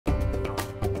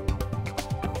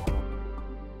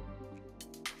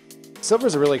Silver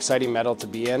is a really exciting metal to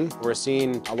be in. We're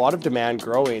seeing a lot of demand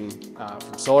growing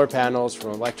from solar panels,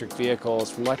 from electric vehicles,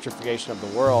 from electrification of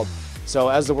the world. So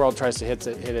as the world tries to hit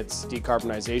its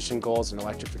decarbonization goals and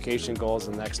electrification goals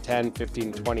in the next 10,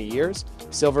 15, 20 years,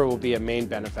 silver will be a main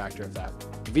benefactor of that.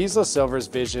 Vizsla Silver's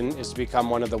vision is to become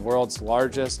one of the world's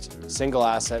largest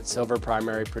single-asset silver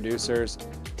primary producers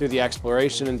through the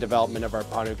exploration and development of our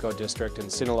Panuco district in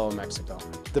Sinaloa, Mexico.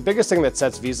 The biggest thing that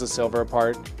sets Vizsla Silver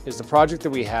apart is the project that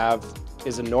we have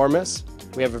is enormous.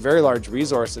 We have a very large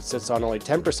resource that sits on only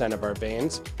 10% of our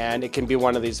veins, and it can be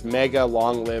one of these mega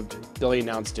long-lived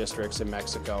billion-ounce districts in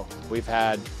Mexico. We've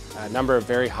had a number of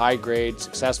very high-grade,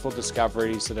 successful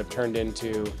discoveries that have turned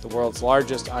into the world's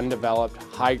largest undeveloped,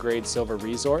 high-grade silver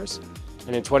resource.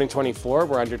 And in 2024,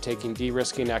 we're undertaking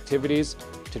de-risking activities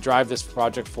to drive this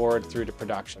project forward through to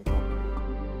production.